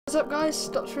What's up guys,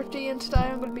 F-14 and today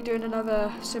I'm going to be doing another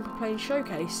Simple Plane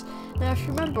showcase. Now if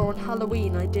you remember on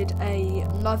Halloween I did I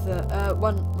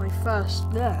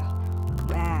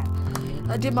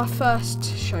did my first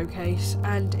showcase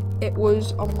and it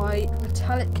was on my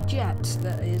metallic jet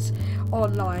that is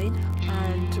online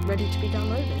and ready to be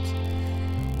downloaded.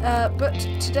 But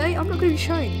today I'm not going to be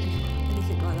showing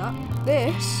anything like that.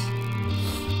 This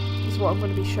is what I'm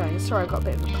going to be showing. Sorry, I got a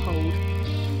bit of a cold.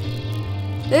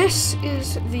 This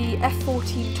is the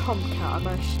F-14 TOMCAT I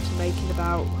managed to make in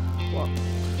about,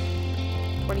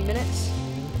 20 minutes?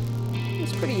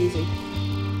 It's pretty easy.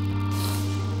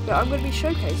 But I'm going to be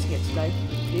showcasing it today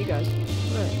for you guys.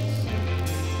 Right.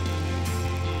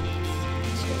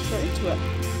 Let's get straight into it.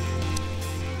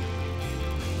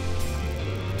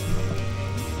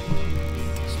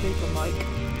 Speaker mic.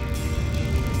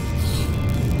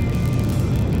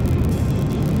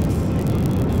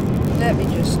 Let me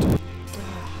just...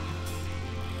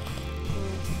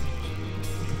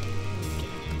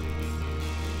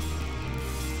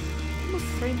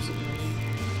 frames it.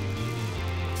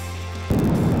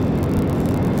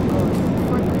 Oh,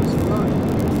 it's right.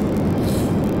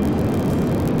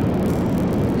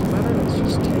 Doesn't matter, let's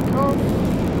just take off.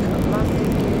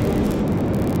 Landing gear.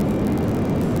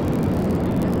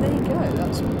 And there you go,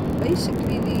 that's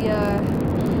basically the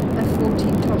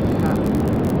F-14 TOMCAT.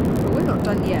 But we're not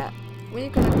done yet.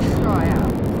 We're going to try out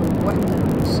the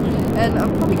weapons. And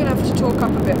I'm probably going to have to talk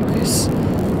up a bit because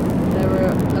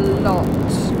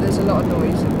there's a lot of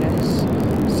noise in this.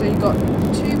 So you've got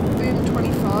two Boom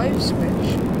 25s,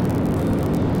 which...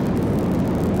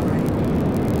 great.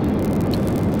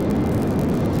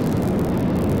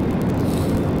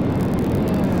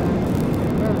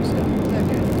 Where is it? There we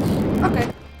go. Okay.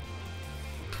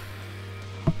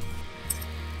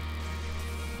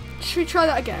 Should we try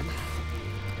that again?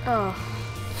 Oh.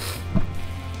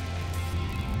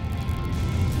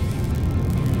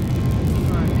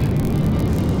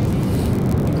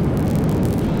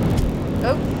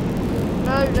 No.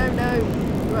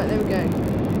 Right, there we go.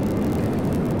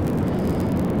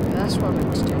 Yeah, that's what I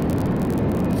meant to do.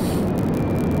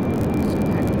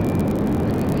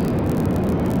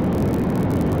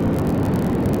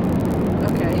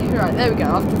 Okay, right, there we go.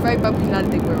 After a very bumpy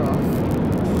landing, we're off.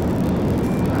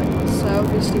 Right, so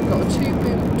obviously we've got two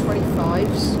Boom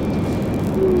 25s.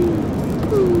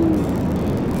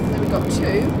 Then we've got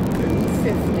two Boom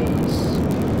 50s.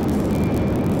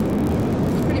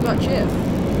 That's pretty much it.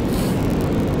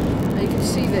 You can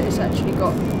see that it's actually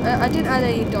got... I didn't add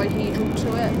any dihedral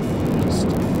to it, just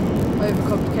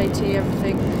overcomplicating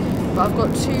everything. But I've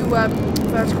got two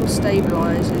vertical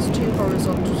stabilisers, two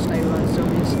horizontal stabilisers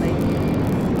obviously.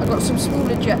 I've got some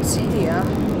smaller jets here,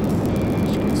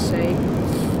 as you can see.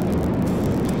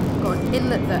 I've got an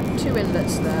inlet there, two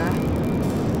inlets there.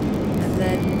 And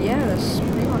then, yeah, that's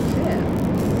pretty much it.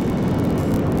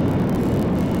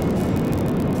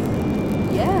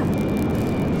 Yeah.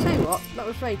 Tell you what, that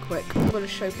was very quick. I'm going to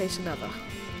showcase another.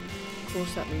 Of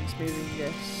course that means moving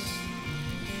this.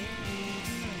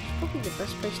 It's probably the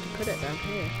best place to put it down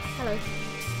here. Hello.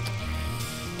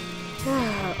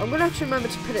 I'm going to have to remember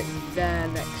to put it there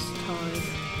next time.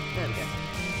 There we go.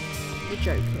 You're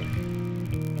joking.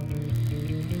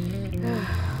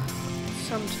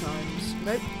 Sometimes.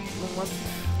 Nope, wrong one.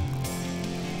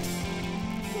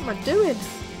 What am I doing?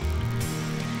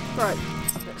 Right,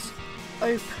 let's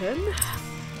open.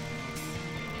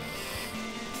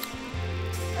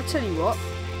 I tell you what,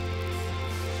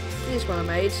 here's one I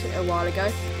made a while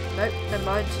ago. Nope, never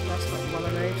mind, that's not the one I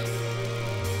made.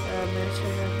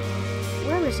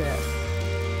 Where is it?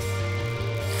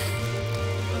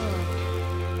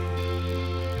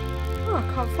 Oh, I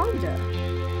can't find it.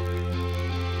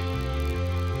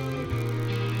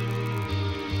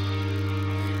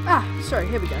 Ah, sorry,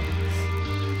 here we go.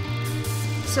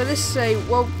 So this is a,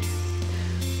 well,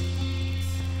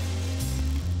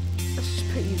 let's just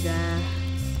put you there.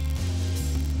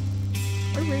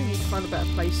 I really need to find a better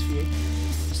place for you.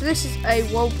 So this is a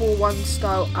World War I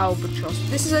style albatross.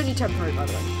 This is only temporary, by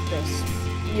the way. This.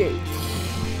 You.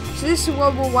 So this is a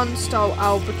World War I style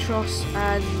albatross,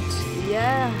 and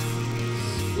yeah,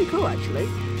 it's pretty cool actually.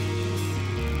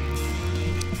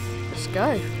 Let's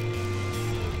go.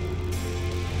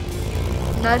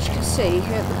 Now as you can see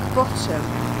here at the bottom.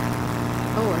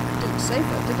 Oh, I didn't save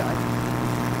that, did I?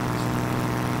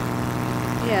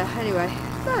 Yeah. Anyway,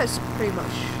 that's pretty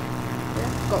much.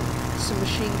 Yeah, got some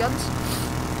machine guns.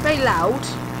 Very loud.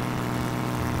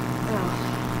 Oh,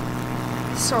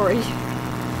 sorry.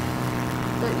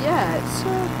 But yeah, it's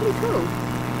pretty cool.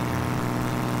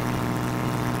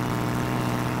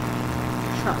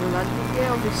 Trap the landing gear.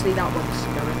 Obviously that one's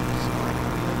going, so I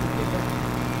can't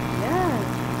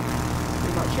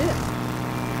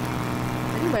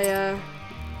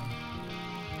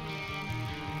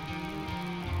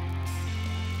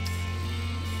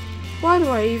Why do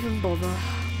I even bother?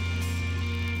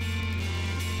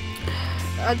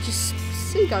 I'll just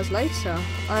see you guys later.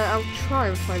 I'll try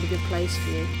and find a good place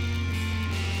for you.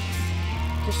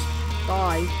 Just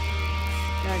bye.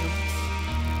 Hang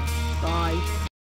on. Bye.